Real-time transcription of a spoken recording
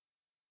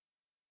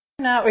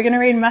Now we're going to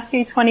read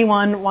Matthew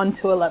 21, 1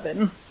 to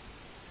 11.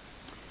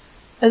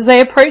 As they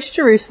approached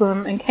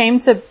Jerusalem and came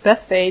to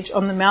Bethphage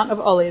on the Mount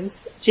of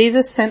Olives,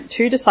 Jesus sent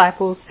 2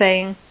 disciples,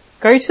 saying,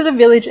 "Go to the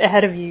village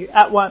ahead of you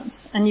at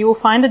once, and you will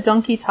find a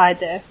donkey tied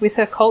there, with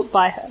her colt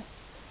by her.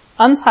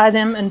 Untie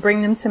them and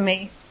bring them to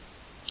me.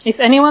 If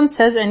anyone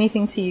says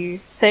anything to you,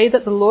 say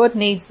that the Lord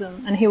needs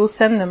them, and he will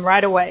send them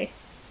right away."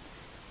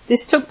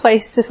 This took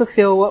place to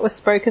fulfill what was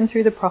spoken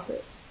through the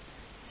prophet.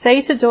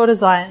 "Say to daughter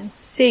Zion,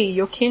 see,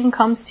 your king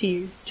comes to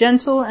you,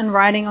 gentle and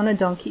riding on a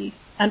donkey,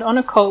 and on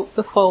a colt,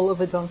 the foal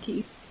of a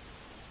donkey."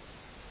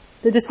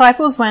 The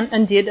disciples went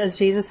and did as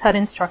Jesus had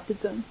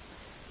instructed them.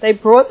 They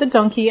brought the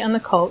donkey and the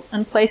colt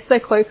and placed their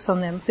cloaks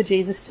on them for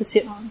Jesus to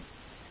sit on.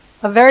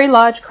 A very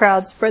large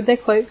crowd spread their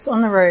cloaks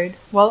on the road,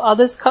 while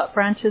others cut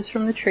branches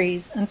from the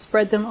trees and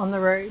spread them on the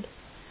road.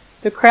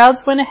 The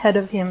crowds went ahead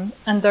of him,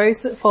 and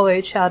those that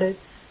followed shouted,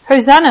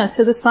 "Hosanna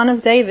to the Son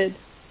of David!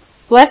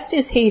 Blessed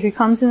is he who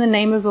comes in the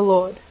name of the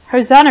Lord.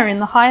 Hosanna in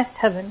the highest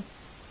heaven."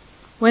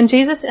 When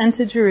Jesus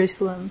entered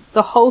Jerusalem,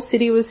 the whole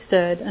city was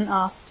stirred and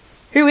asked,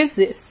 "Who is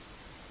this?"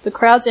 The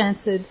crowds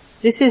answered,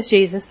 "This is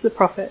Jesus the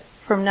prophet,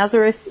 from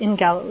Nazareth in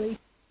Galilee."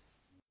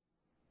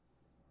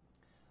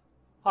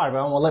 Hi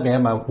everyone, well let me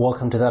add my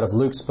welcome to that of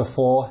Luke's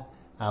before.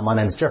 My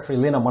name is Jeffrey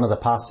Lynn, I'm one of the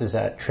pastors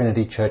at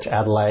Trinity Church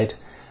Adelaide,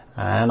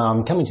 and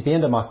I'm coming to the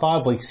end of my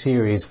 5-week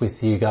series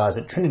with you guys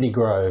at Trinity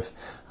Grove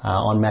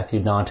on Matthew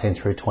 19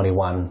 through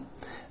 21.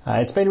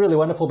 It's been really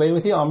wonderful being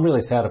with you. I'm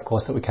really sad, of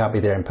course, that we can't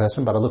be there in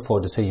person, but I look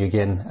forward to see you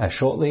again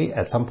shortly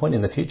at some point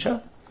in the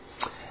future.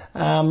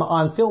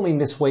 I'm filming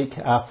this week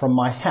from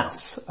my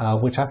house,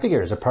 which I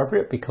figure is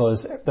appropriate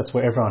because that's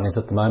where everyone is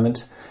at the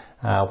moment,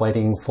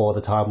 waiting for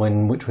the time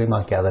in which we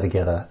might gather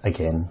together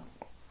again.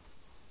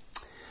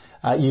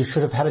 You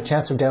should have had a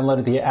chance to have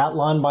downloaded the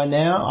outline by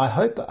now, I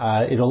hope.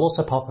 It'll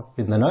also pop up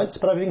in the notes,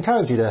 but I'd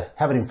encourage you to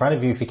have it in front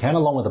of you if you can,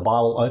 along with the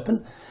Bible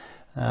open.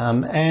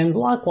 And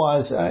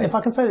likewise, if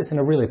I can say this in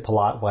a really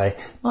polite way, it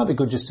might be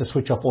good just to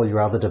switch off all your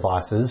other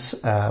devices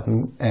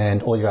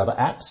and all your other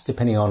apps,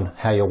 depending on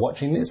how you're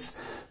watching this,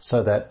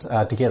 so that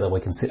together we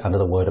can sit under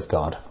the Word of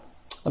God.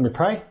 Let me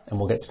pray and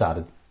we'll get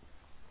started.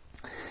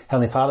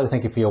 Heavenly Father, we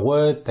thank you for your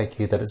word. Thank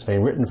you that it's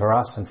been written for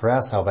us and for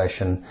our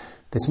salvation.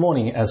 This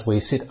morning, as we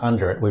sit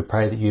under it, we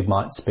pray that you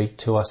might speak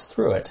to us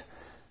through it.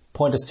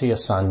 Point us to your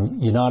Son,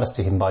 unite us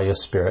to him by your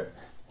Spirit,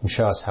 and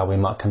show us how we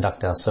might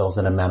conduct ourselves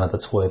in a manner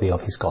that's worthy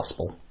of his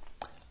gospel.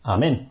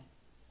 Amen.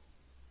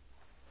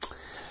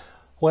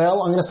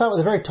 Well, I'm going to start with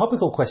a very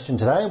topical question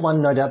today,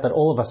 one no doubt that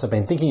all of us have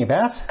been thinking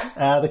about.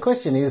 The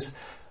question is,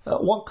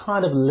 what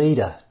kind of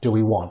leader do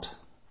we want?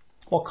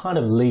 What kind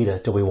of leader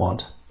do we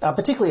want?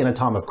 Particularly in a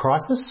time of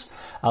crisis,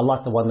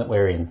 like the one that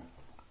we're in.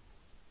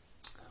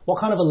 What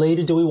kind of a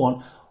leader do we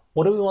want?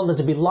 What do we want them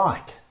to be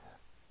like?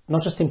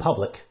 Not just in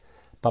public,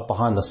 but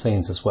behind the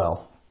scenes as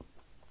well.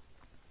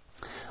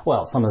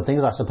 Well, some of the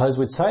things I suppose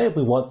we'd say,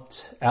 we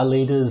want our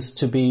leaders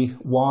to be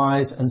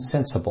wise and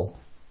sensible.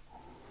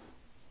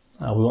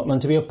 We want them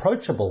to be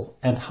approachable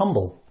and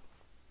humble.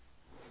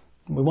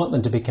 We want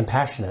them to be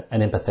compassionate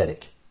and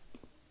empathetic.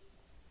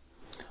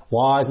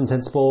 Wise and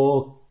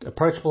sensible,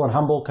 approachable and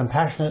humble,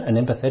 compassionate and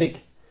empathetic.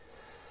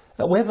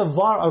 We have a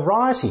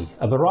variety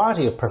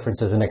of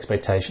preferences and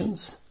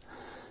expectations.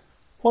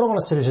 What I want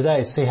us to do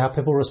today is see how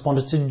people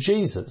responded to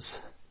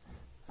Jesus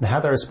and how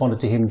they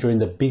responded to him during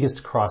the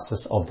biggest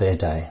crisis of their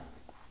day.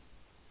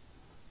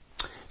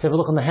 If you have a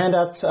look on the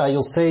handout,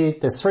 you'll see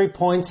there's 3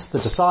 points: the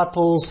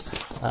disciples,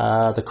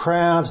 the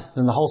crowd,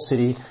 then the whole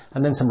city,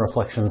 and then some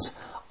reflections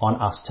on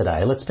us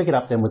today. Let's pick it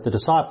up then with the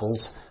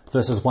disciples,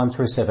 verses 1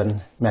 through 7,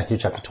 Matthew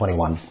chapter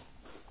 21.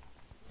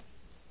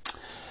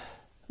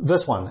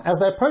 Verse 1, as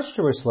they approached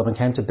Jerusalem and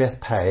came to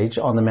Bethphage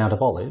on the Mount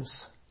of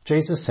Olives,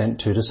 Jesus sent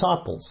 2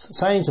 disciples,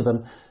 saying to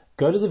them,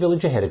 "Go to the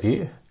village ahead of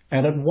you,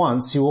 and at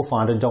once you will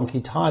find a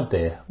donkey tied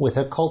there, with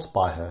her colt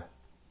by her.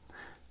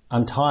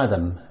 Untie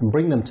them and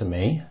bring them to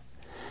me.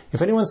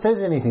 If anyone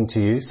says anything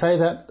to you, say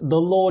that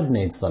the Lord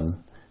needs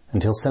them,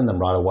 and he'll send them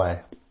right away."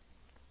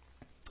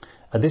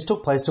 This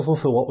took place to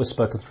fulfill what was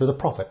spoken through the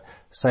prophet.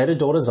 "Say to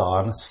daughter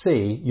Zion,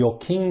 see, your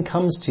king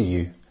comes to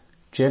you,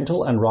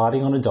 gentle and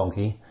riding on a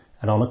donkey,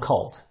 and on a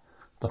colt,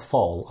 the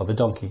foal of a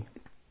donkey."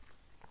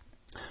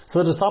 So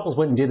the disciples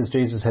went and did as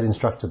Jesus had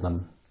instructed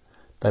them.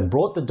 They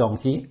brought the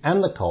donkey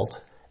and the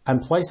colt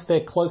and placed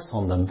their cloaks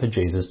on them for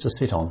Jesus to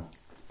sit on.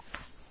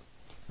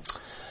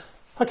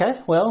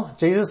 Okay, well,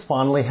 Jesus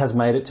finally has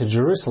made it to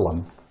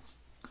Jerusalem.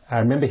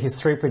 Remember his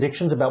 3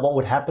 predictions about what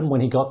would happen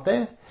when he got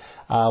there?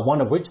 One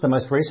of which, the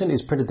most recent,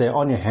 is printed there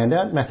on your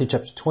handout, Matthew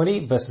chapter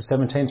 20, verses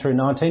 17 through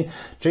 19.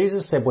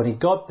 Jesus said when he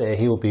got there,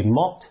 he would be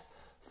mocked,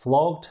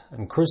 flogged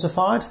and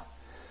crucified,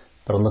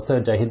 but on the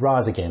 3rd day he'd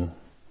rise again.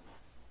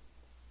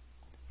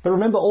 But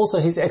remember also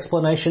his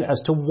explanation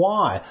as to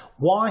why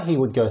he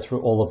would go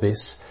through all of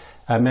this.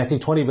 Matthew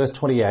 20 verse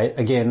 28,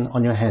 again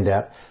on your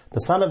handout. "The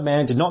Son of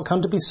Man did not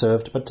come to be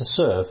served, but to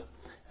serve,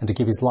 and to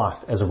give his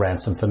life as a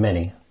ransom for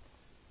many."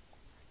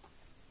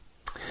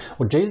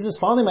 Well, Jesus has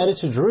finally made it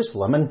to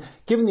Jerusalem, and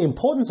given the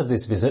importance of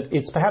this visit,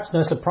 it's perhaps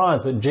no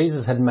surprise that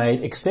Jesus had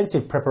made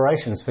extensive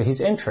preparations for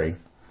his entry.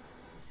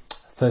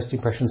 First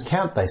impressions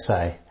count, they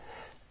say,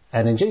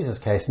 and in Jesus'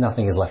 case,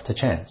 nothing is left to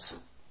chance.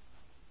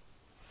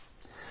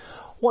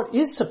 What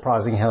is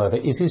surprising, however,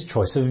 is his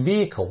choice of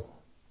vehicle.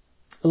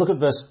 Look at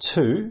verse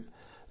 2.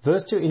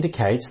 Verse 2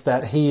 indicates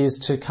that he is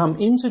to come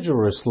into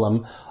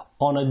Jerusalem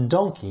on a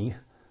donkey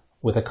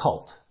with a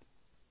colt.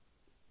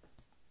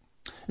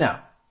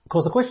 Now, of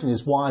course, the question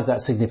is, why is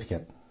that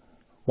significant?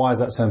 Why is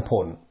that so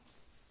important?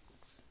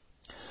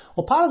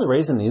 Well, part of the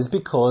reason is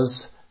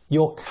because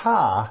your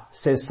car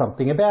says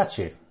something about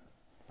you.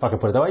 If I can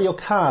put it that way, your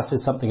car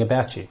says something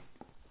about you.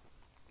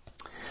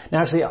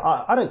 Now, actually,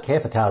 I don't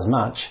care for cars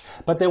much,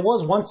 but there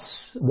was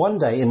one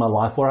day in my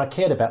life where I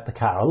cared about the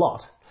car a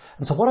lot.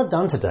 And so what I've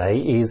done today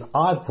is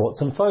I've brought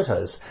some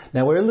photos.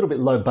 Now, we're a little bit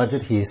low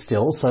budget here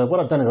still, so what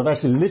I've done is I've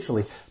actually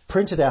literally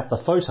printed out the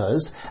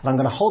photos, and I'm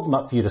going to hold them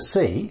up for you to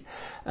see,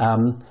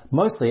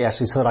 mostly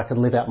actually so that I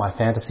can live out my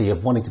fantasy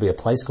of wanting to be a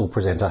play school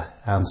presenter.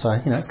 So,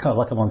 it's kind of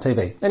like I'm on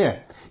TV.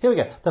 Anyway, here we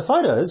go. The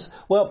photos,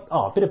 well,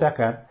 a bit of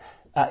background.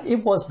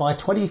 It was my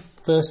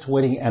 21st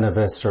wedding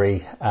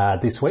anniversary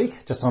this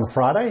week, just on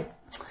Friday.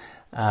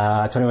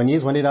 21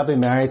 years, Wendy and I have been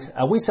married.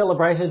 We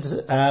celebrated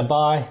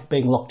by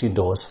being locked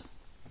indoors.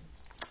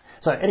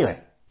 So anyway,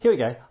 here we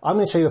go. I'm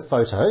going to show you a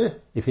photo.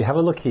 If you have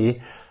a look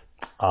here.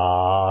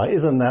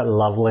 Isn't that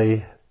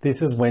lovely?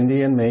 This is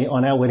Wendy and me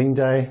on our wedding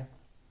day.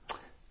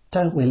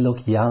 Don't we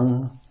look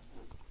young?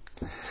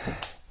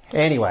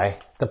 Anyway,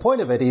 the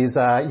point of it is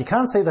you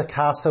can't see the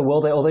car so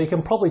well there, although you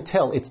can probably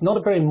tell it's not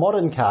a very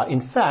modern car.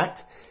 In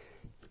fact,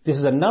 this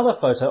is another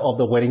photo of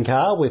the wedding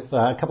car with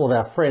a couple of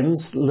our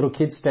friends, little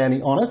kids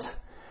standing on it.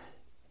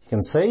 You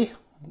can see,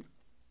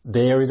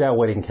 there is our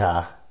wedding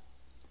car.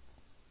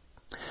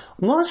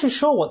 I'm not actually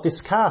sure what this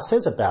car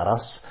says about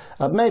us.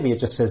 Maybe it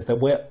just says that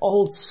we're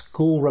old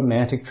school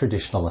romantic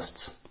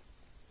traditionalists.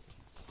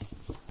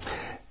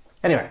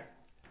 Anyway,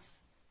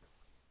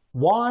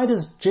 why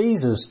does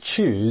Jesus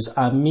choose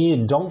a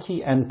mere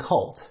donkey and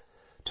colt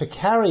to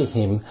carry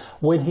him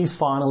when he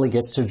finally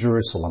gets to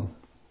Jerusalem?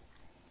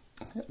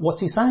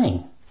 What's he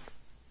saying?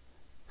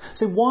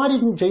 See, why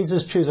didn't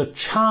Jesus choose a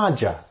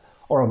charger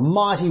or a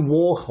mighty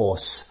war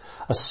horse,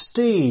 a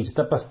steed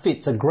that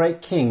befits a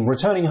great king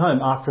returning home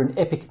after an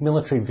epic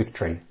military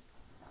victory?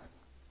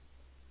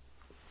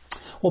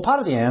 Well, part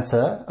of the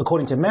answer,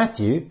 according to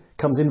Matthew,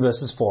 comes in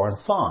verses 4 and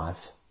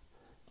 5.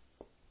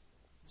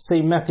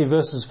 See Matthew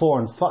verses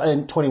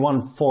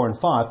 21, 4 and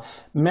 5.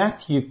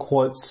 Matthew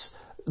quotes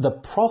the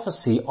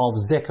prophecy of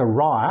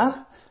Zechariah,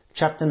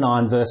 chapter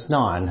 9, verse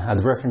 9.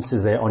 The reference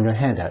is there on your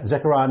handout.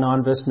 Zechariah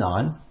 9, verse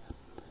 9.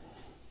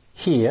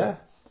 Here,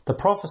 the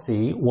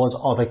prophecy was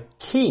of a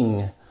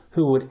king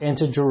who would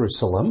enter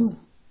Jerusalem.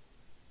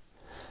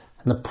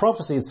 And the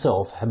prophecy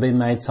itself had been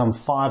made some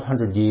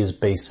 500 years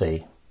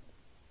BC.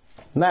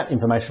 And that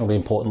information will be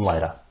important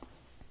later.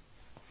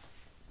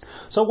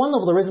 So at one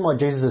level, the reason why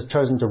Jesus has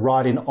chosen to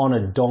ride in on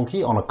a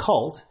donkey, on a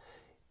colt,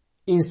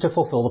 is to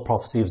fulfill the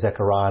prophecy of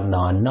Zechariah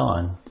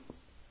 9:9.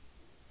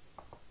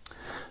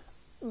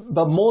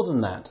 But more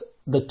than that,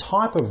 the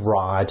type of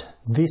ride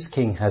this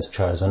king has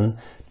chosen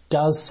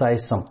does say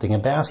something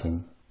about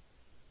him.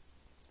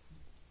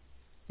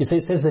 You see,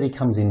 it says that he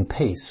comes in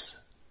peace,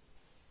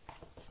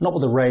 not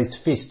with a raised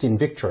fist in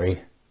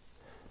victory,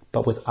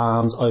 but with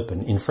arms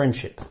open in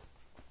friendship.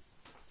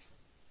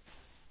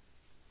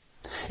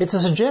 It's a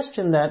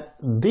suggestion that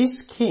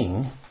this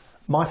king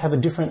might have a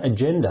different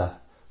agenda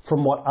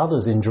from what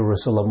others in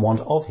Jerusalem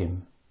want of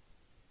him.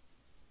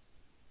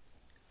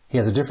 He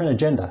has a different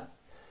agenda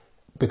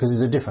because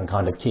he's a different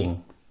kind of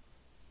king.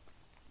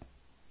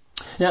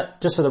 Now,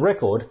 just for the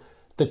record,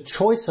 the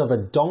choice of a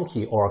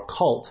donkey or a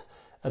colt,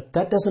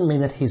 that doesn't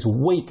mean that he's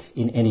weak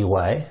in any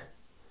way.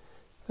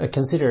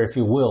 Consider, if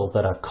you will,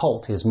 that a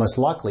colt is most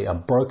likely a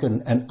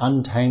broken and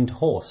untamed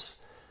horse,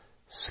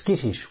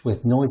 skittish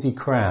with noisy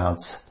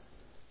crowds.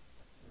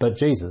 But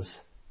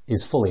Jesus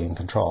is fully in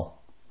control.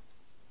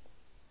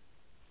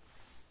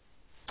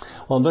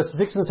 Well, in verses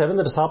 6 and 7,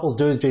 the disciples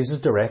do as Jesus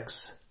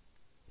directs.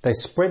 They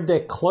spread their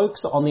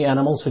cloaks on the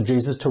animals for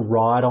Jesus to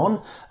ride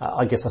on,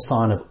 I guess a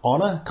sign of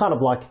honour, kind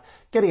of like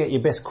getting out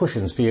your best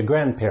cushions for your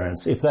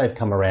grandparents if they've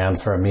come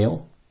around for a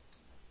meal.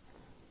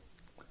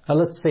 Now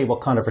let's see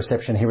what kind of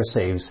reception he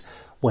receives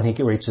when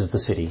he reaches the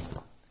city.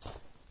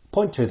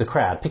 Point 2, the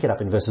crowd. Pick it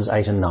up in verses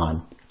 8 and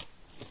 9.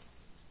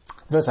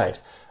 Verse 8.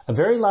 A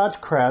very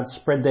large crowd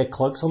spread their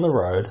cloaks on the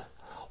road,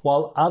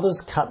 while others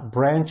cut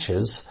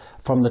branches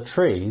from the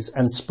trees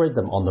and spread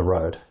them on the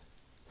road.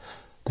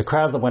 The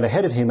crowds that went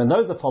ahead of him and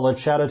those that followed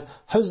shouted,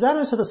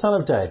 "Hosanna to the Son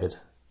of David!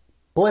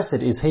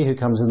 Blessed is he who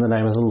comes in the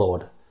name of the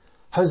Lord!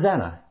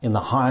 Hosanna in the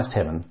highest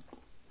heaven!"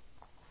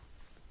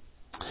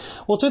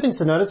 Well, two things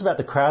to notice about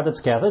the crowd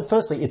that's gathered.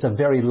 Firstly, it's a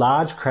very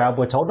large crowd,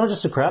 we're told. Not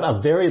just a crowd, a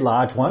very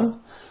large one.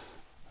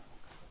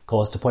 Of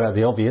course, to point out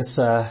the obvious,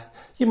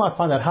 you might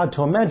find that hard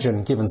to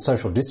imagine given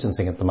social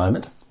distancing at the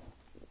moment.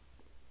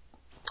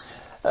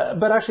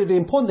 But actually the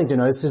important thing to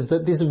notice is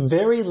that this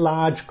very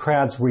large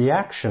crowd's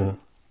reaction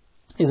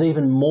is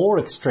even more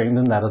extreme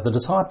than that of the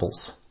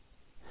disciples.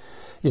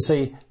 You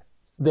see,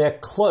 their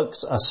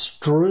cloaks are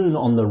strewn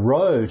on the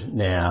road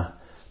now,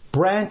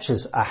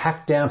 branches are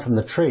hacked down from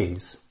the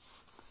trees,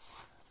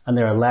 and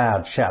there are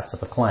loud shouts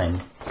of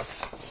acclaim.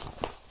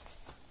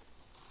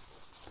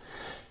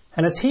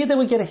 And it's here that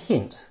we get a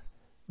hint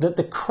that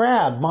the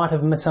crowd might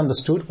have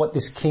misunderstood what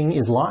this king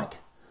is like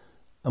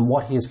and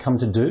what he has come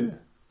to do.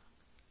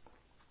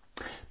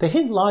 The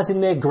hint lies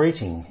in their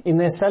greeting, in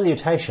their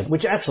salutation,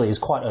 which actually is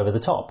quite over the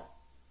top.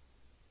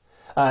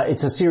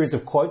 It's a series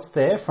of quotes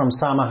there from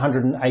Psalm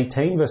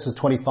 118 verses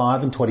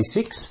 25 and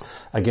 26.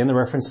 Again, the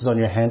reference is on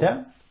your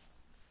handout.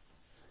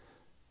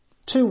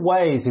 Two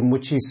ways in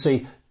which you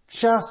see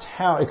just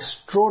how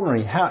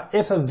extraordinary, how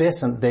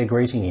effervescent their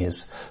greeting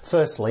is.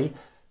 Firstly,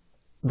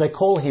 they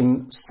call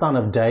him Son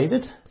of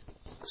David.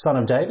 Son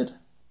of David.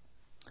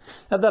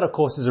 Now that, of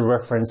course, is a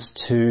reference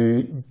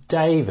to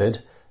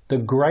David, the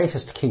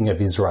greatest king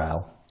of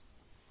Israel.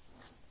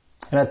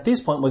 And at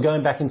this point, we're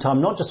going back in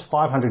time not just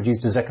 500 years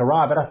to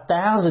Zechariah, but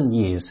 1,000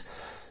 years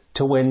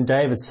to when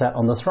David sat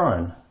on the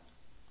throne.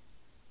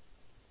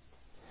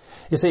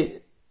 You see,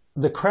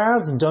 the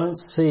crowds don't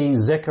see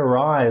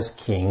Zechariah's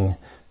king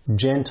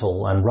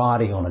gentle and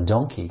riding on a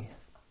donkey.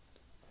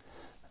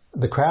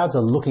 The crowds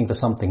are looking for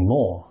something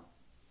more.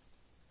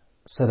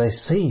 So they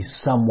see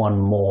someone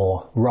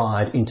more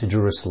ride into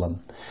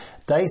Jerusalem.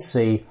 They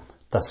see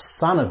the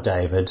Son of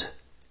David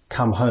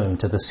come home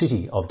to the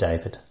city of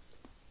David.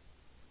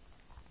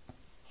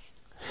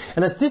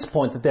 And it's this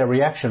point that their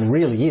reaction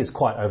really is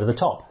quite over the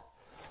top.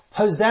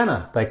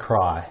 Hosanna, they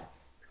cry.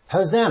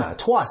 Hosanna,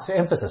 twice for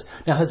emphasis.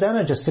 Now,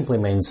 Hosanna just simply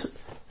means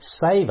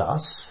save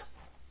us.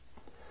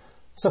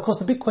 So, of course,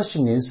 the big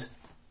question is,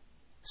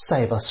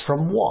 save us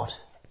from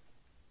what?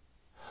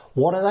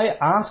 What are they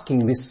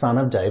asking this Son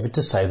of David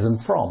to save them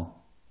from?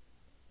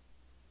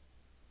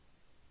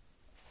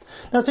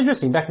 Now, it's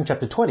interesting, back in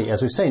chapter 20,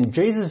 as we've seen,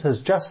 Jesus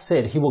has just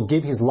said he will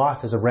give his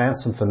life as a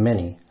ransom for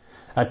many,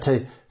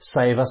 to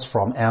save us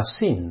from our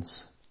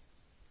sins.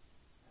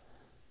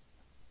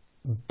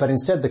 But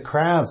instead the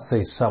crowd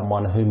sees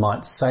someone who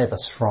might save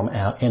us from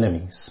our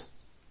enemies.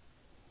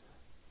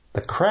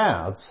 The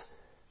crowds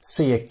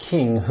see a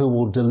king who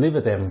will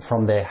deliver them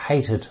from their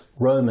hated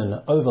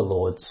Roman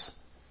overlords.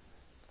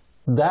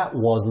 That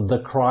was the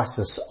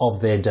crisis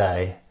of their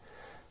day,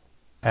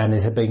 and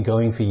it had been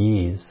going for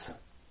years.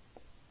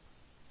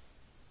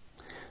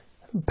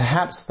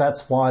 Perhaps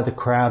that's why the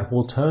crowd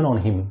will turn on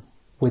him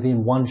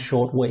within one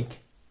short week,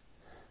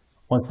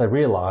 once they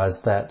realise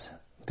that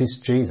this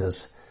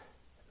Jesus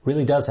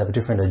really does have a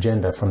different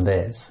agenda from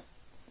theirs.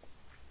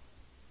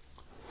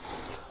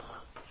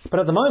 But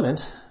at the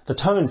moment, the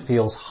tone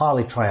feels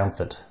highly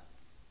triumphant.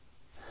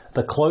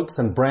 The cloaks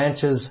and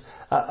branches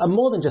are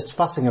more than just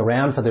fussing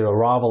around for the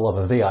arrival of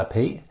a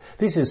VIP.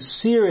 This is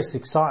serious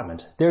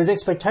excitement. There is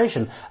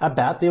expectation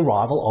about the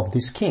arrival of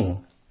this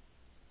king.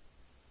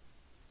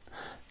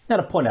 Now,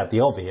 to point out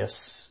the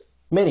obvious,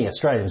 many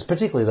Australians,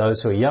 particularly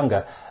those who are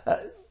younger,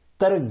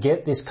 they don't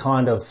get this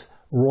kind of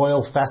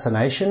royal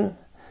fascination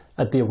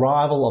at the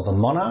arrival of a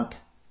monarch.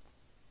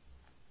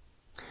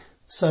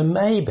 So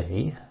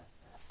maybe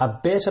a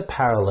better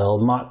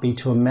parallel might be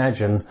to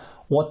imagine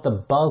what the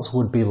buzz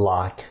would be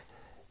like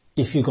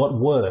if you got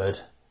word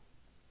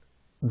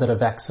that a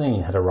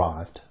vaccine had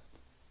arrived.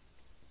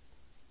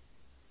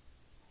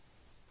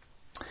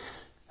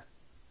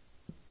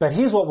 But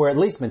here's what we're at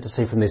least meant to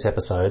see from this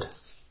episode.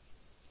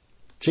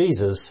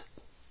 Jesus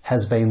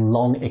has been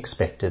long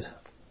expected.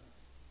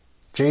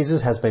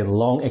 Jesus has been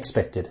long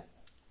expected.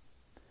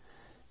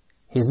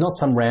 He's not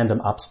some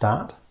random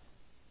upstart.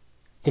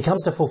 He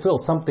comes to fulfill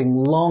something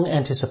long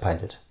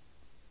anticipated.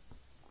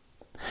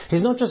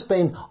 He's not just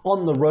been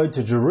on the road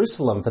to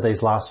Jerusalem for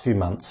these last few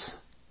months.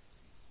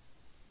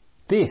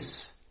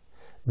 This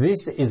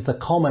is the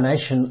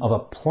culmination of a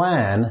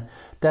plan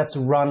that's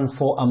run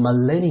for a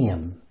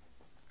millennium,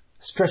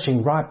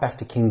 stretching right back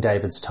to King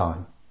David's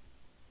time.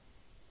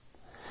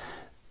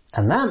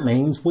 And that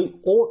means we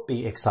ought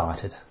be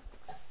excited,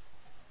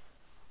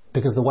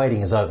 because the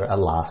waiting is over at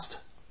last.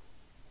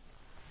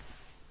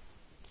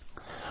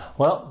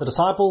 Well, the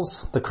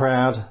disciples, the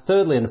crowd,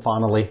 thirdly and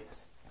finally,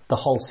 the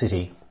whole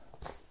city.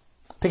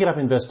 Pick it up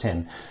in verse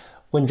 10.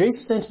 When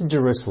Jesus entered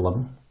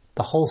Jerusalem,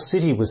 the whole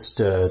city was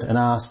stirred and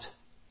asked,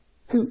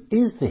 "Who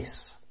is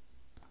this?"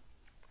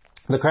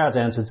 The crowds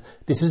answered,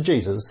 "This is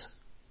Jesus,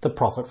 the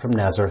prophet from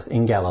Nazareth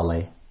in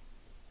Galilee."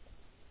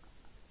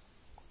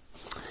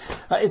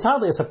 It's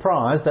hardly a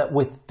surprise that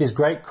with this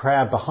great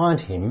crowd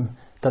behind him,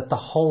 that the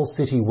whole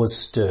city was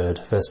stirred,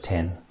 verse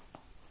 10.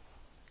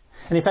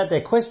 And in fact,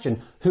 their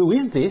question, "Who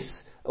is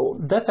this?"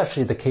 that's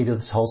actually the key to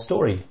this whole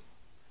story.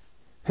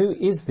 Who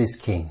is this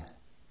king?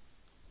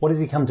 What has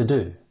he come to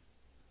do?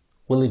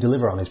 Will he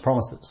deliver on his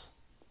promises?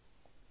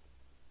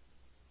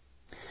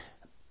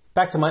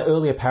 Back to my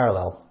earlier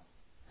parallel.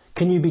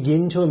 Can you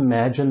begin to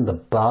imagine the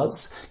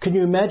buzz? Can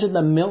you imagine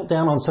the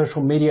meltdown on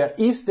social media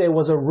if there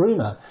was a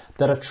rumour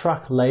that a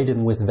truck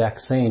laden with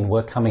vaccine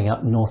were coming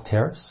up North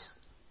Terrace?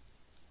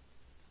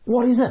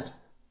 What is it?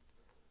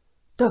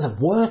 Does it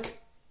work?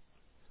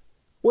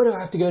 Where do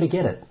I have to go to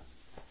get it?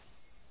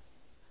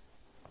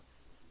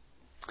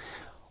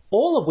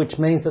 All of which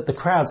means that the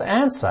crowd's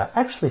answer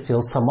actually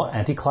feels somewhat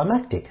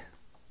anticlimactic.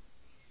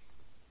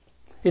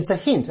 It's a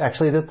hint,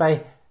 actually, that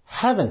they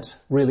haven't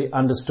really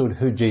understood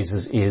who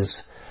Jesus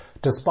is,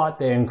 despite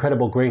their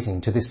incredible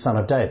greeting to this Son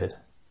of David.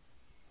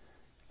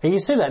 And you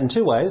see that in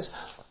two ways.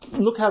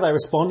 Look how they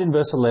respond in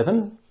verse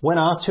 11. When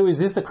asked, who is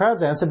this? The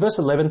crowd's answer, verse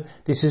 11,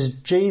 this is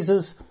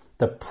Jesus,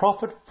 the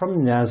prophet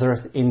from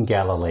Nazareth in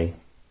Galilee.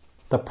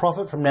 The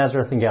prophet from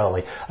Nazareth in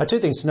Galilee. Two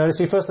things to notice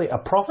here. Firstly, a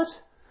prophet.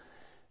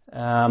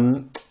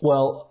 A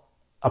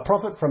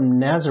prophet from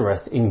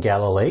Nazareth in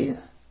Galilee.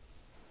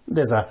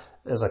 There's a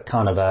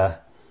kind of a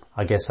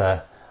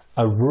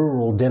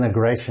rural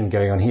denigration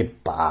going on here.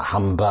 Bah,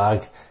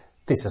 humbug.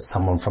 This is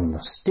someone from the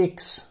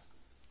sticks.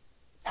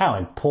 How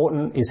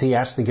important is he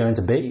actually going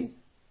to be?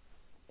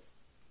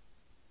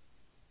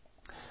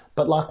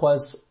 But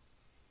likewise,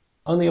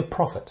 only a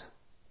prophet.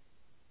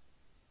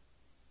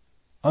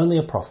 Only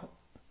a prophet.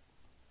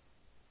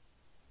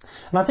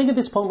 And I think at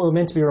this point we're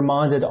meant to be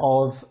reminded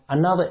of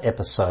another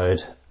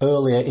episode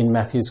earlier in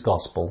Matthew's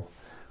Gospel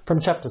from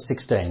chapter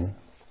 16.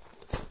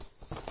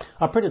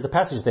 I printed the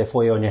passage there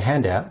for you on your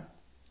handout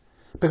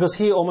because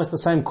here almost the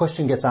same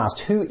question gets asked.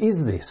 Who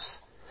is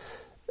this?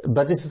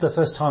 But this is the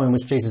first time in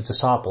which Jesus'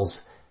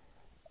 disciples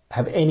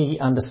have any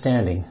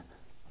understanding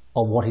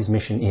of what his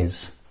mission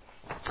is.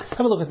 Have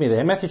a look with me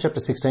there. Matthew chapter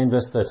 16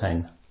 verse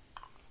 13.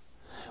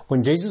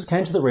 When Jesus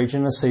came to the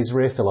region of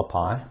Caesarea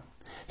Philippi,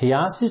 he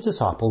asked his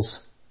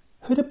disciples,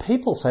 who do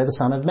people say the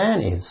Son of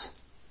Man is?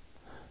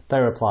 They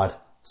replied,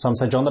 some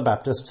say John the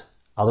Baptist,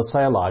 others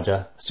say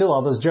Elijah, still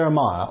others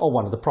Jeremiah or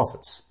one of the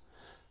prophets.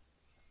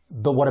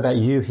 But what about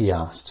you, he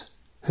asked.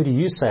 Who do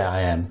you say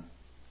I am?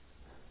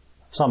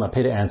 Simon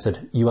Peter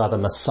answered, you are the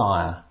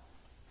Messiah,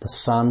 the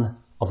Son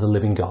of the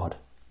living God.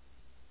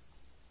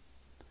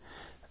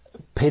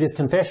 Peter's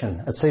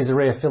confession at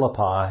Caesarea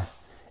Philippi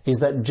is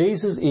that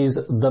Jesus is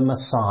the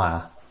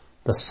Messiah,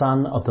 the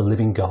Son of the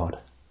living God.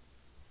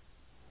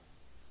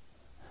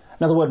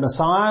 Now the word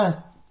Messiah,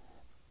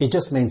 it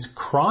just means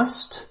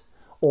Christ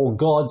or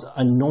God's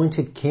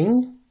anointed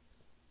king.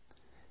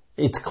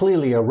 It's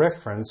clearly a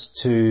reference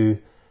to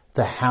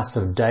the house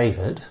of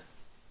David.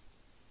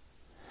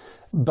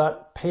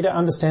 But Peter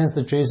understands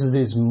that Jesus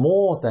is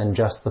more than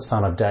just the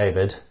Son of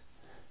David.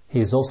 He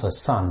is also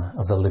Son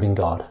of the living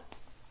God.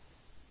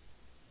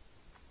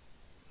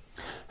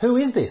 Who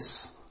is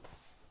this?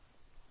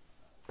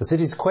 The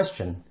city's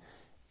question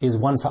is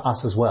one for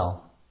us as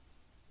well.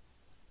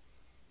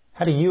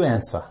 How do you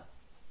answer?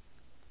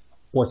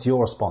 What's your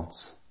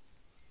response?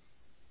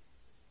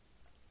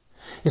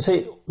 You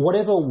see,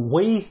 whatever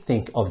we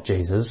think of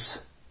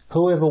Jesus,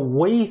 whoever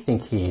we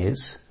think he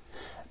is,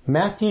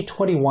 Matthew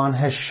 21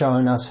 has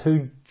shown us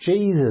who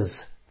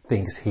Jesus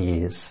thinks he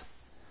is.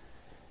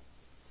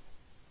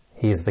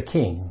 He is the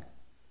King,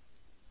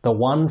 the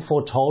one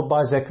foretold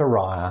by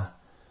Zechariah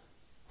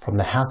from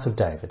the house of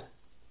David.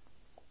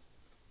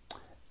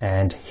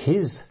 And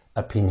his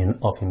opinion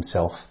of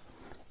himself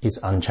is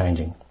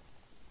unchanging.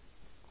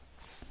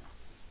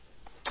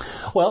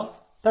 Well,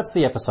 that's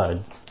the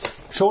episode.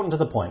 Short and to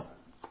the point.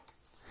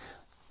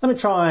 Let me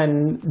try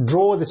and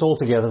draw this all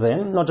together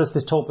then, not just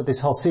this talk but this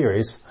whole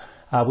series,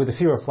 with a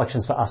few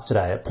reflections for us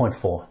today at point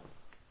 4.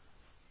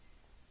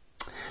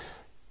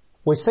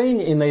 We've seen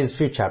in these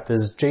few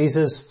chapters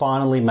Jesus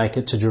finally make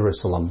it to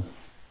Jerusalem.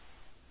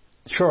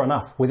 Sure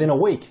enough, within a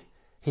week,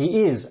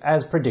 he is,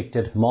 as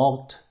predicted,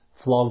 mocked,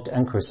 flogged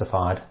and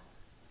crucified.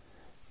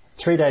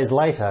 3 days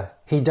later,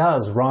 he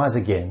does rise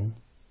again.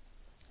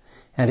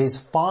 And his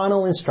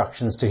final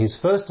instructions to his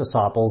first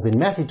disciples in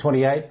Matthew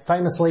 28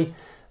 famously,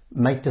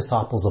 make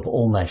disciples of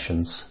all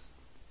nations.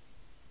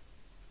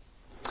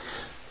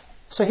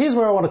 So here's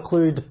where I want to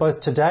conclude both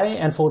today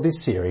and for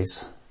this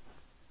series.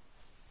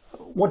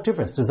 What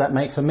difference does that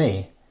make for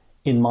me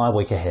in my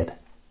week ahead?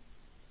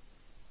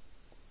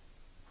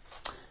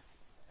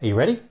 Are you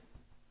ready?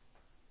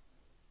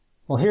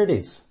 Well, here it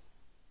is.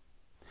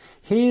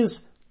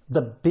 Here's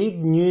the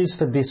big news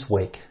for this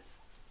week.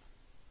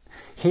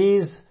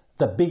 Here's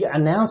the big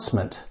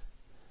announcement,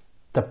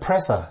 the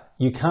presser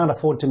you can't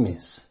afford to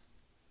miss.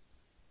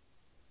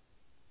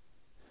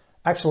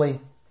 Actually,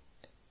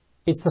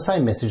 it's the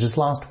same message as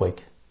last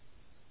week.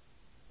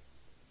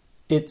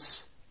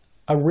 It's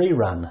a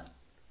rerun,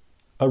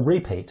 a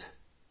repeat.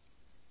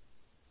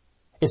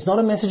 It's not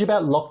a message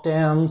about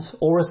lockdowns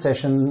or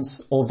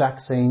recessions or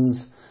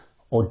vaccines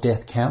or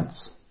death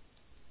counts.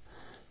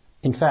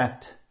 In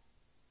fact,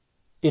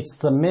 it's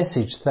the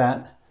message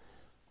that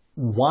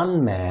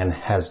one man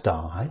has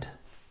died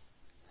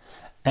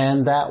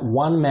and that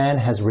one man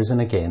has risen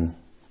again.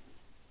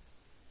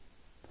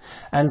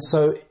 And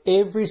so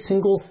every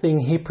single thing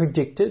he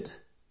predicted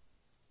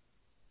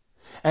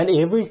and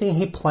everything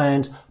he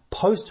planned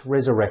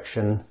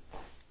post-resurrection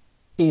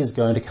is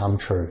going to come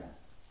true.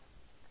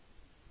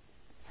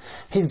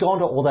 He's gone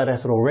to all that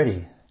effort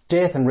already.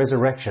 Death and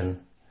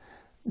resurrection,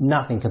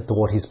 nothing can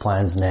thwart his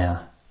plans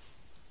now.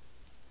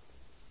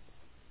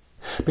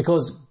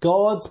 Because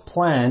God's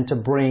plan to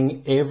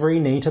bring every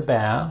knee to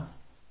bow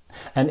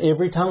and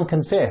every tongue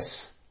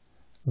confess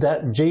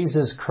that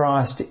Jesus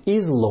Christ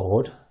is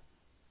Lord,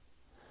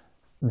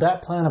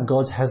 that plan of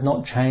God's has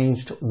not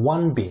changed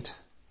one bit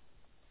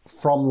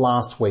from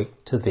last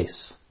week to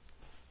this.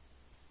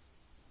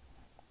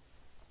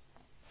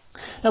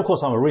 Now, of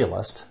course, I'm a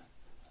realist.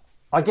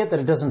 I get that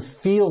it doesn't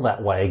feel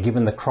that way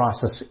given the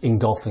crisis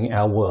engulfing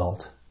our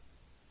world.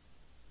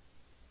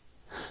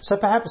 So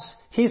perhaps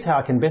here's how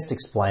I can best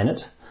explain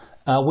it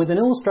with an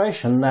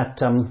illustration that,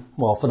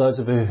 for those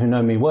of you who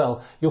know me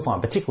well, you'll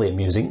find particularly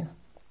amusing.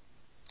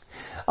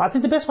 I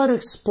think the best way to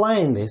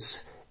explain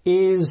this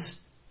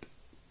is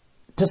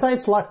to say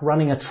it's like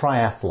running a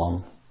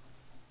triathlon.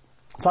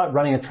 It's like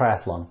running a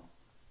triathlon.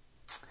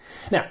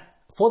 Now,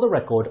 for the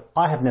record,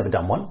 I have never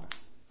done one.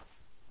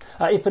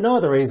 If for no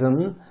other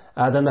reason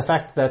than the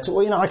fact that,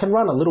 I can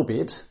run a little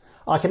bit.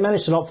 I can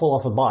manage to not fall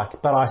off a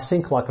bike, but I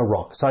sink like a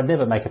rock, so I'd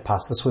never make it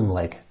past the swim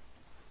leg.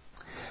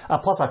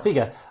 Plus, I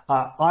figure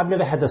I've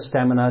never had the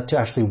stamina to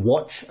actually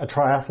watch a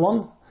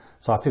triathlon,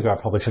 so I figure I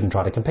probably shouldn't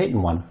try to compete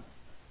in one.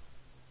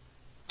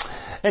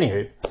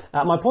 Anywho,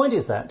 my point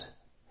is that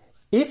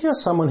if you're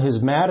someone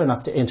who's mad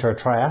enough to enter a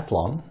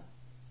triathlon,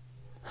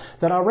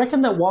 then I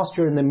reckon that whilst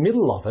you're in the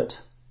middle of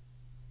it,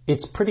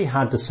 it's pretty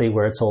hard to see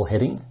where it's all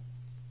heading.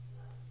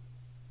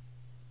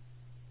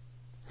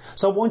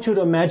 So I want you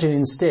to imagine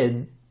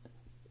instead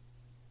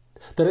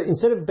that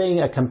instead of being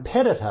a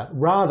competitor,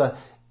 rather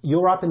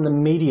you're up in the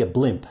media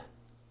blimp,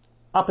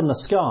 up in the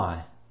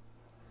sky,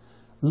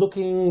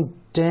 looking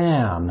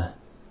down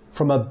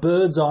from a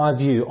bird's eye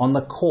view on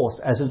the course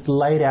as it's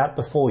laid out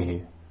before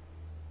you.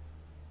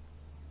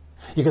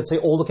 You can see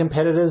all the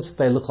competitors,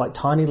 they look like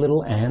tiny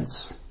little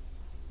ants.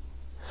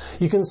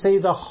 You can see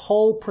the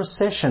whole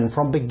procession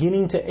from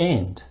beginning to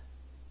end.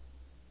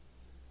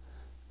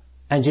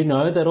 And you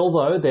know that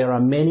although there are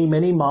many,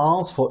 many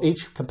miles for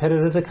each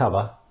competitor to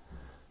cover,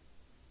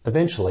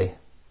 eventually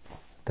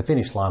the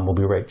finish line will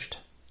be reached.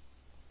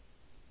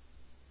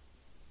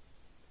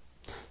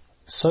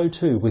 So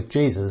too with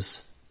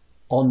Jesus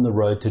on the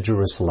road to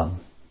Jerusalem.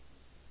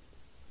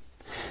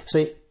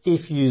 See,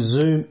 if you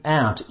zoom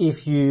out,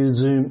 if you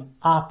zoom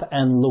up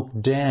and look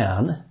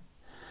down,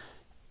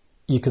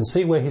 you can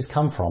see where he's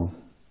come from.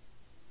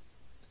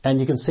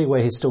 And you can see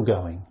where he's still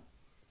going.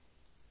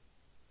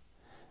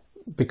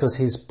 Because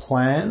his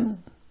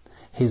plan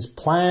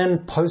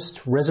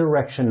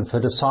post-resurrection for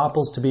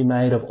disciples to be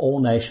made of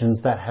all nations,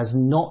 that has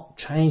not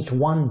changed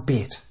one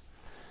bit.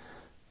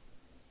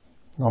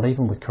 Not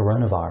even with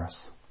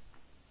coronavirus.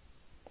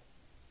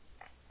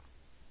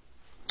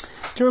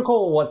 Do you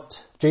recall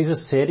what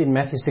Jesus said in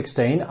Matthew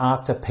 16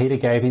 after Peter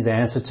gave his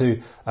answer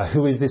to,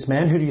 who is this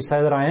man? Who do you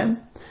say that I am?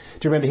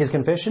 Do you remember his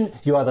confession?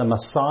 You are the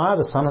Messiah,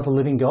 the Son of the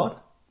living God.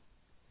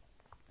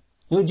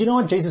 Do you know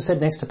what Jesus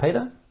said next to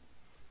Peter?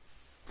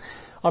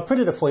 I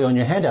printed it for you on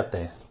your handout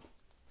there.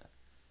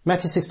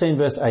 Matthew 16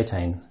 verse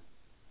 18.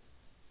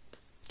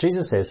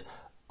 Jesus says,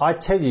 I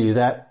tell you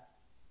that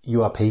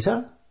you are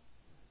Peter,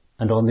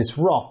 and on this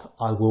rock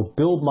I will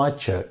build my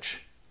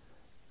church,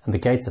 and the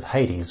gates of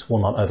Hades will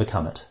not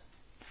overcome it.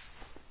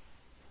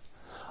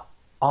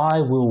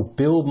 I will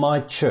build my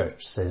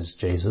church, says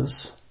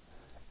Jesus,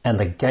 and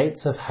the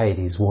gates of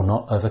Hades will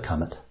not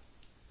overcome it.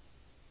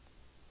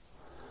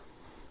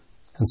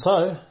 And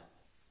so,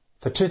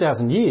 for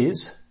 2,000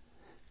 years,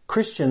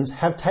 Christians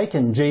have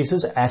taken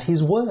Jesus at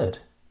his word.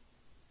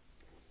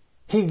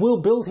 He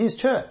will build his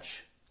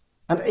church,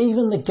 and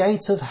even the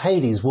gates of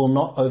Hades will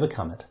not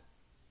overcome it.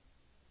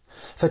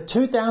 For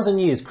 2,000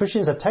 years,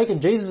 Christians have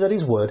taken Jesus at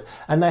his word,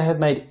 and they have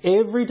made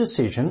every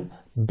decision,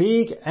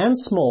 big and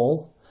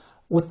small,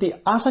 with the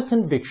utter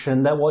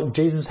conviction that what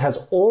Jesus has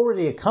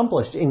already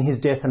accomplished in his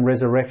death and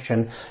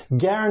resurrection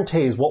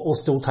guarantees what will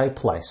still take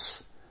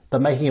place, the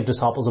making of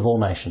disciples of all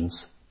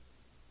nations.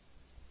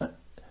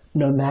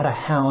 No matter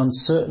how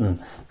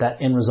uncertain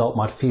that end result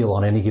might feel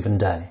on any given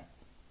day.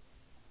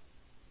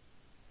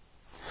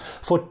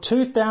 For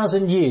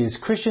 2,000 years,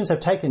 Christians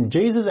have taken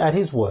Jesus at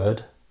his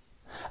word,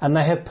 and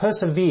they have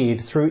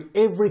persevered through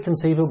every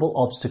conceivable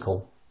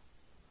obstacle,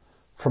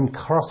 from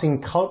crossing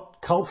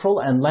cultural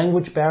and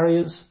language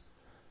barriers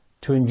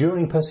to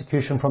enduring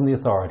persecution from the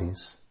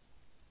authorities.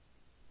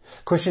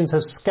 Christians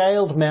have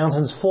scaled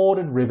mountains,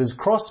 forded rivers,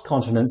 crossed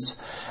continents,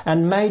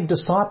 and made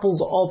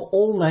disciples of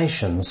all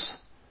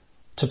nations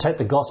to take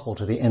the gospel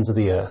to the ends of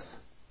the earth.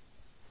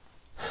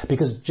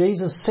 Because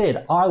Jesus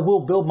said, I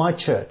will build my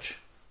church,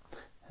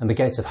 and the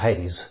gates of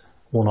Hades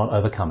will not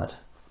overcome it.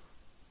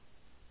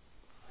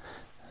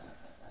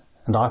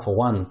 And I, for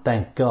one,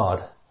 thank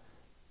God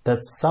that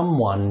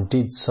someone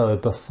did so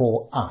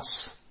before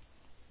us.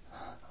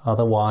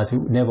 Otherwise,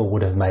 it never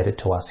would have made it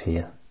to us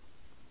here.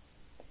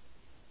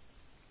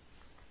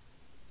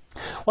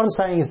 What I'm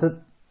saying is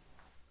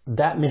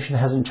that mission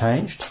hasn't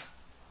changed,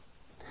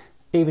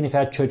 even if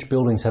our church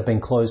buildings have been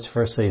closed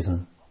for a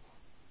season.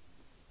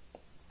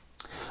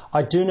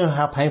 I do know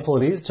how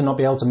painful it is to not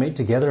be able to meet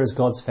together as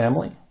God's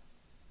family.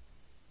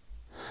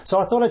 So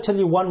I thought I'd tell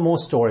you one more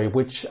story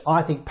which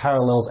I think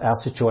parallels our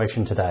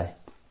situation today.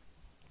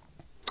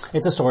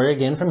 It's a story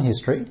again from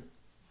history.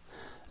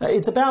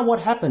 It's about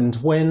what happened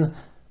when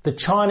the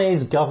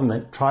Chinese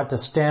government tried to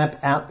stamp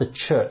out the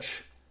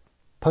church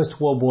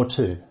post-World War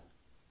II.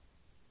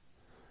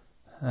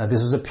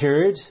 This is a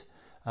period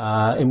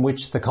in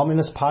which the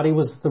Communist Party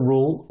was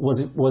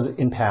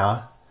in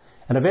power,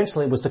 and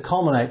eventually it was to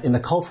culminate in the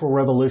Cultural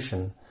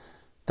Revolution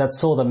that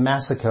saw the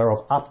massacre of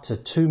up to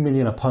 2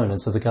 million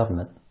opponents of the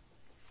government.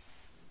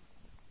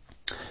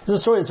 This is a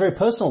story that's very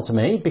personal to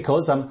me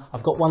because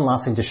I've got one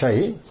last thing to show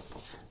you.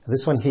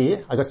 This one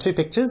here, I've got two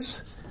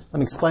pictures. Let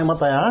me explain what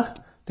they are.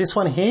 This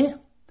one here,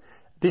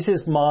 this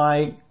is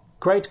my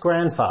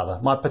great-grandfather,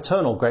 my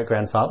paternal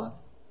great-grandfather.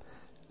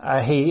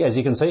 He, as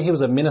you can see, he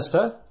was a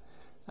minister,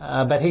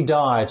 but he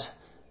died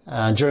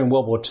during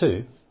World War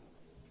II.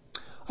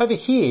 Over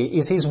here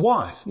is his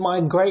wife, my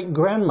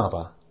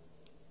great-grandmother.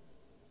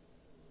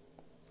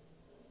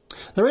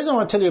 The reason I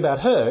want to tell you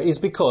about her is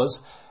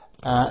because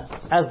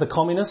as the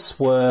communists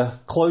were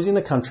closing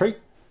the country,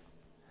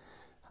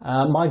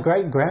 my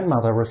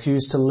great-grandmother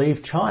refused to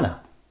leave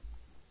China.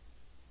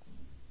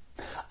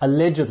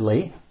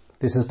 Allegedly,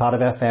 this is part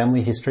of our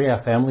family history, our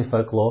family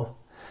folklore,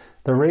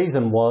 the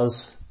reason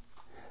was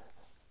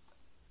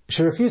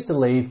she refused to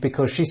leave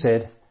because she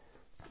said,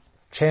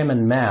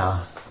 Chairman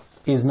Mao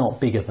is not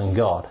bigger than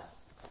God.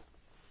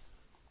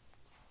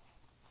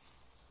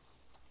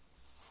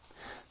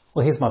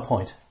 Well, here's my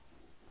point.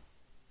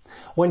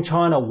 When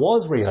China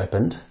was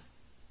reopened,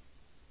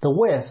 the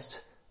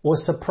West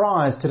was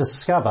surprised to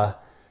discover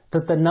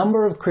that the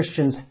number of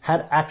Christians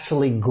had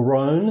actually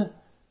grown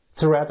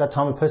throughout that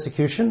time of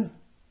persecution,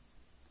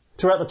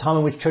 throughout the time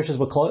in which churches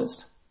were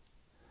closed,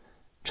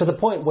 to the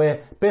point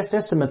where best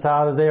estimates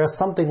are that there are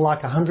something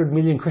like 100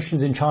 million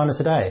Christians in China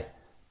today.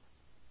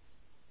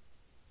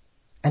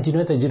 And do you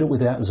know they did it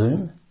without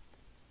Zoom?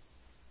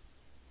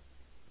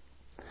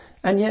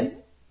 And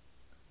yet,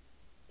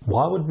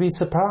 why would we be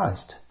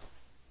surprised?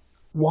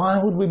 Why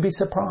would we be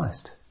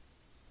surprised?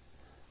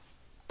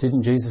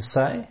 Didn't Jesus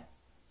say,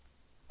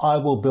 I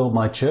will build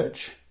my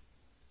church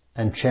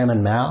and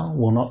Chairman Mao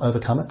will not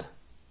overcome it?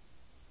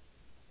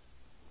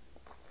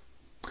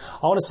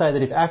 I want to say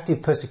that if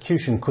active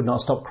persecution could not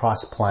stop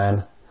Christ's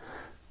plan,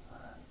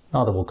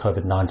 neither will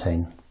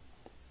COVID-19.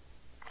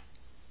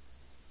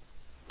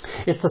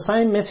 It's the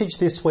same message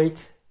this week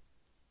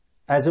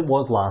as it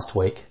was last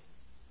week.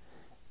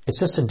 It's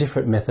just a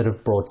different method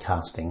of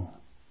broadcasting.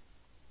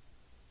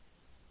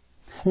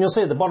 And you'll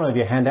see at the bottom of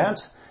your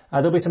handout,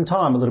 there'll be some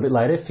time a little bit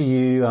later for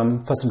you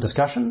for some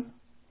discussion.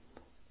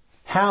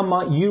 How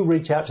might you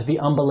reach out to the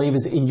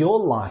unbelievers in your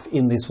life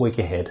in this week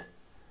ahead?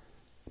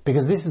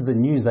 Because this is the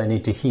news they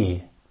need to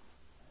hear.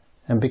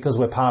 And because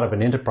we're part of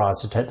an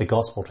enterprise to take the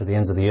gospel to the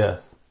ends of the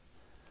earth.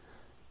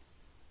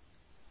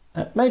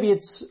 Maybe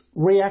it's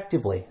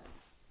reactively.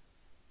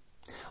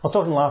 I was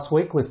talking last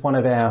week with one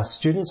of our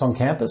students on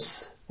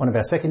campus, one of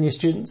our second year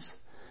students.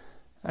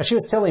 She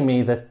was telling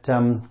me that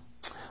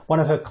one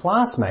of her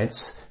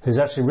classmates, who's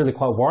actually really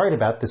quite worried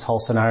about this whole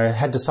scenario,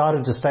 had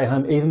decided to stay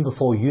home even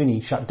before uni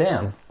shut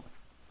down.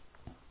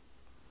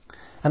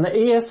 And the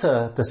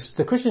ESer,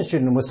 the Christian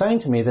student, was saying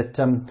to me that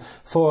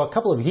for a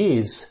couple of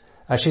years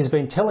she's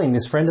been telling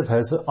this friend of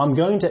hers that I'm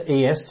going to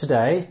ES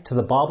today, to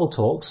the Bible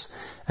talks,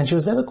 and she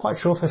was never quite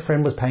sure if her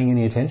friend was paying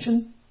any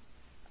attention.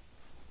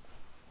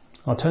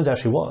 Well, it turns out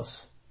she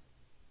was.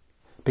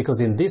 Because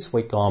in this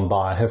week gone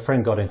by, her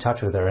friend got in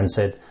touch with her and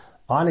said,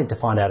 I need to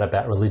find out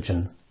about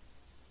religion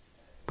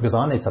because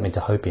I need something to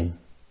hope in.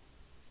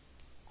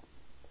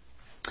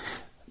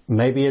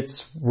 Maybe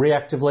it's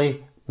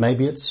reactively,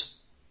 maybe it's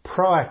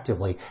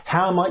proactively.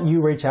 How might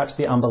you reach out to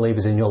the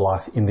unbelievers in your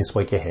life in this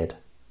week ahead?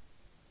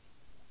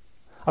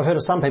 I've heard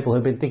of some people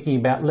who've been thinking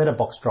about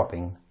letterbox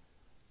dropping,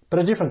 but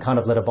a different kind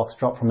of letterbox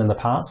drop from in the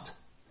past.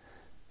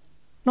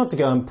 Not to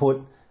go and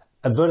put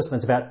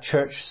advertisements about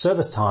church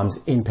service times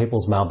in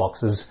people's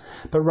mailboxes,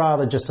 but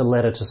rather just a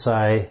letter to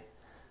say,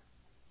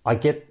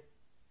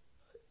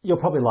 you're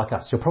probably like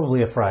us, you're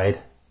probably afraid.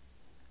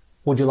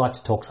 Would you like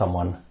to talk to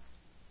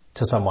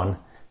someone?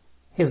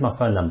 Here's my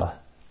phone number.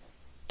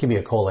 Give me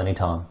a call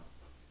anytime.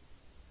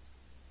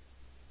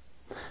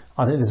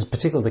 I think this is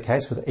particularly the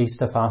case with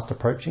Easter fast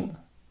approaching.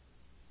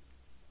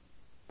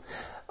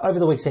 Over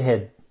the weeks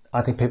ahead,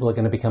 I think people are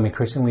going to become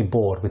increasingly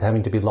bored with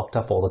having to be locked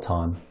up all the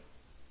time.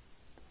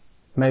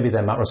 Maybe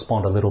they might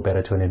respond a little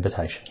better to an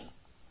invitation.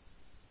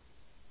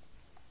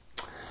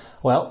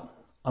 Well,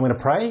 I'm going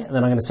to pray, and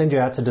then I'm going to send you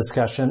out to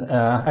discussion.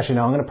 I'm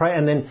going to pray,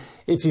 and then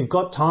if you've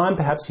got time,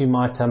 perhaps you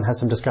might have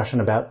some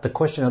discussion about the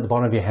question at the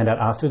bottom of your handout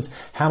afterwards.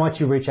 How might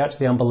you reach out to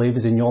the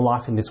unbelievers in your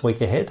life in this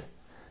week ahead?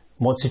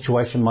 What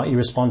situation might you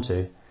respond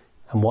to?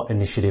 And what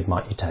initiative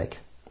might you take?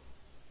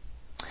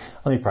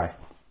 Let me pray.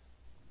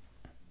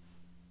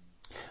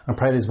 I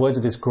pray these words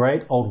of this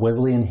great old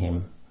Wesleyan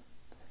hymn.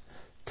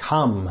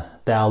 Come,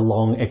 thou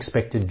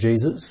long-expected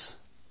Jesus,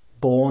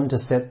 born to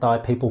set thy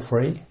people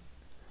free.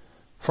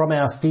 From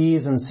our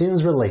fears and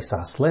sins release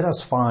us. Let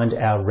us find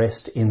our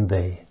rest in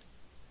thee.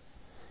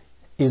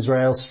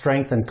 Israel's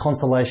strength and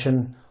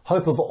consolation,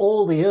 hope of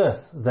all the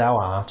earth thou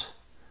art,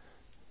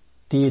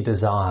 dear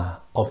desire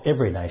of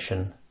every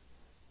nation,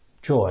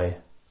 joy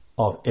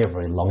of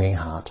every longing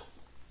heart.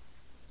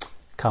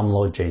 Come,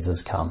 Lord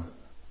Jesus, come.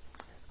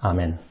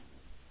 Amen.